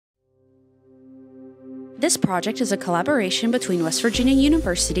This project is a collaboration between West Virginia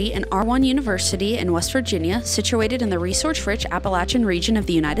University and R1 University in West Virginia, situated in the resource-rich Appalachian region of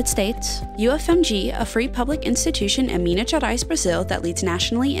the United States, UFMG, a free public institution in Minas Gerais, Brazil that leads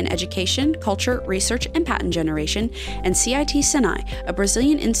nationally in education, culture, research, and patent generation, and CIT SENAI, a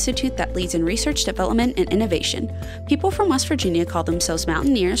Brazilian institute that leads in research, development, and innovation. People from West Virginia call themselves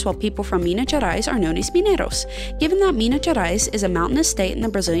mountaineers, while people from Minas Gerais are known as mineiros. Given that Minas Gerais is a mountainous state in the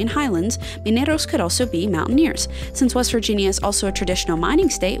Brazilian highlands, mineiros could also be mountaineers. Since West Virginia is also a traditional mining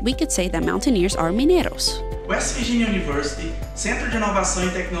state, we could say that mountaineers are mineiros. West Virginia University, Centro de Inovação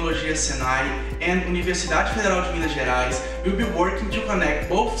e Tecnologias SENAI, and Universidade Federal de Minas Gerais will be working to connect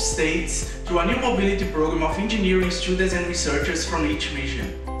both states through a new mobility program of engineering students and researchers from each region.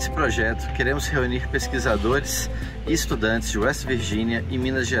 Nesse projeto, queremos reunir pesquisadores e estudantes de West Virginia e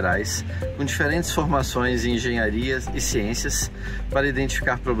Minas Gerais com diferentes formações em engenharia e ciências para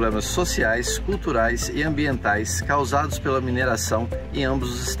identificar problemas sociais, culturais e ambientais causados pela mineração em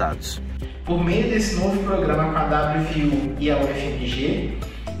ambos os estados. Por meio desse novo programa com a WFU e a UFMG,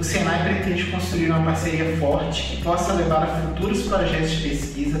 o Senai pretende construir uma parceria forte que possa levar a futuros projetos de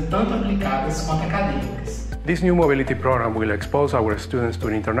pesquisa, tanto aplicadas quanto acadêmicas. This new mobility program will expose our students to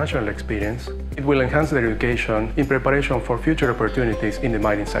an international experience. It will enhance their education in preparation for future opportunities in the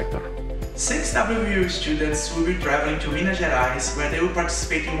mining sector. 6 WVU students will be traveling to Minas Gerais, where they will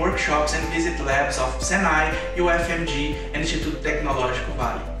participate in workshops and visit labs of SENAI, UFMG, and Instituto Tecnológico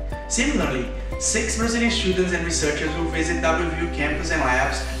Vale. Similarly, 6 Brazilian students and researchers will visit WVU campus and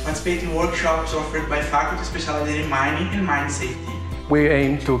labs, participate in workshops offered by faculty specialized in mining and mine safety. We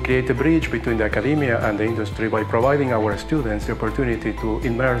aim to create a bridge between the academia and the industry by providing our students the opportunity to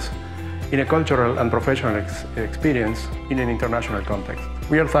immerse in a cultural and professional experience in an international context.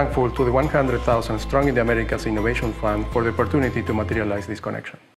 We are thankful to the 100,000 Strong in the Americas Innovation Fund for the opportunity to materialize this connection.